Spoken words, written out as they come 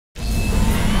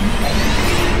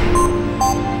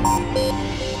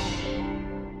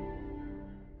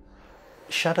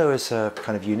Shadow is a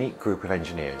kind of unique group of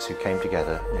engineers who came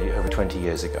together over 20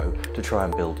 years ago to try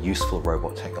and build useful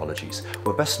robot technologies.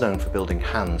 We're best known for building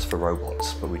hands for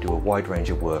robots, but we do a wide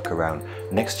range of work around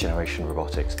next generation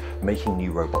robotics, making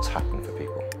new robots happen for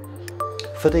people.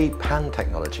 For the hand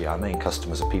technology, our main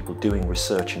customers are people doing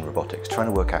research in robotics, trying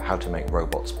to work out how to make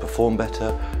robots perform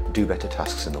better, do better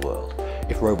tasks in the world.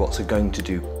 If robots are going to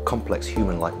do complex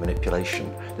human-like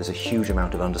manipulation, there's a huge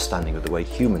amount of understanding of the way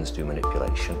humans do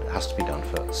manipulation that has to be done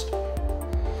first.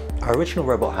 Our original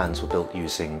robot hands were built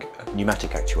using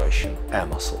pneumatic actuation, air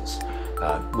muscles.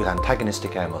 With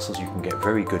antagonistic air muscles you can get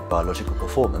very good biological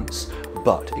performance,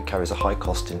 but it carries a high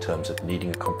cost in terms of needing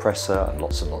a compressor and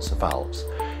lots of valves.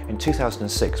 In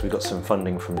 2006 we got some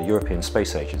funding from the European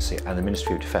Space Agency and the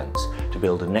Ministry of Defence to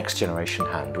build a next generation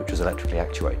hand which was electrically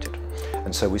actuated.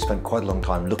 And so we spent quite a long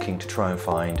time looking to try and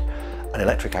find an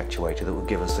electric actuator that would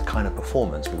give us the kind of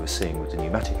performance we were seeing with the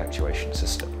pneumatic actuation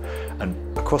system. And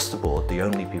across the board, the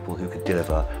only people who could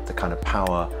deliver the kind of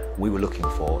power we were looking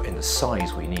for in the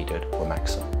size we needed were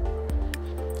Maxon.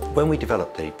 When we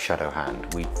developed the Shadow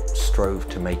hand, we strove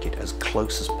to make it as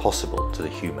close as possible to the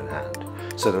human hand.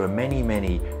 So there are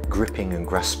many gripping and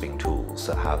grasping tools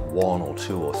that have 1 or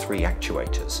 2 or 3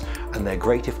 actuators, and they're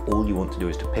great if all you want to do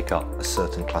is to pick up a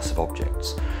certain class of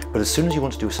objects. But as soon as you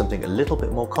want to do something a little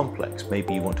bit more complex,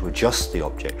 maybe you want to adjust the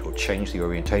object or change the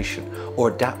orientation or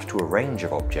adapt to a range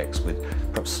of objects with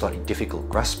perhaps slightly difficult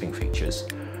grasping features,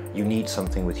 you need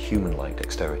something with human-like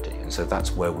dexterity, and so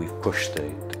that's where we've pushed the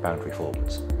boundary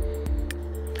forwards.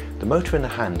 The motor in the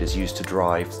hand is used to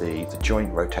drive the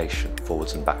joint rotation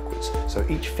forwards and backwards. So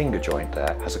each finger joint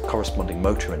there has a corresponding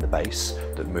motor in the base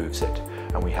that moves it.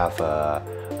 And we have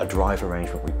a drive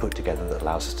arrangement we put together that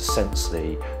allows us to sense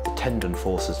the tendon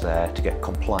forces there to get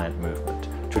compliant movement.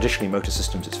 Traditionally, motor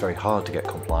systems, it's very hard to get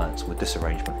compliance. With this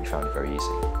arrangement, we found it very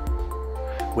easy.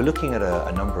 We're looking at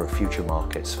a number of future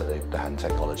markets for the hand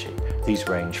technology. These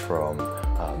range from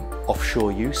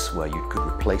offshore use, where you could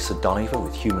replace a diver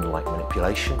with human-like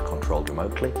manipulation controlled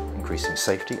remotely, increasing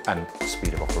safety and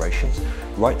speed of operations,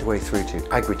 right the way through to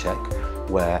agri-tech,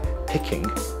 where picking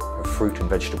of fruit and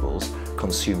vegetables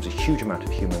consumes a huge amount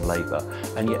of human labour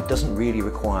and yet doesn't really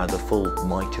require the full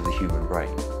might of the human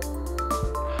brain.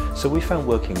 So we found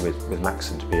working with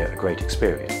Maxon to be a great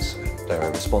experience. They're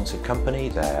a responsive company,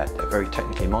 they're very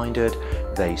technically minded,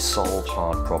 they solve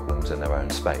hard problems in their own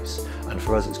space. And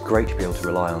for us it's great to be able to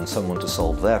rely on someone to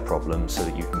solve their problem so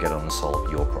that you can get on and solve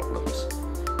your problem.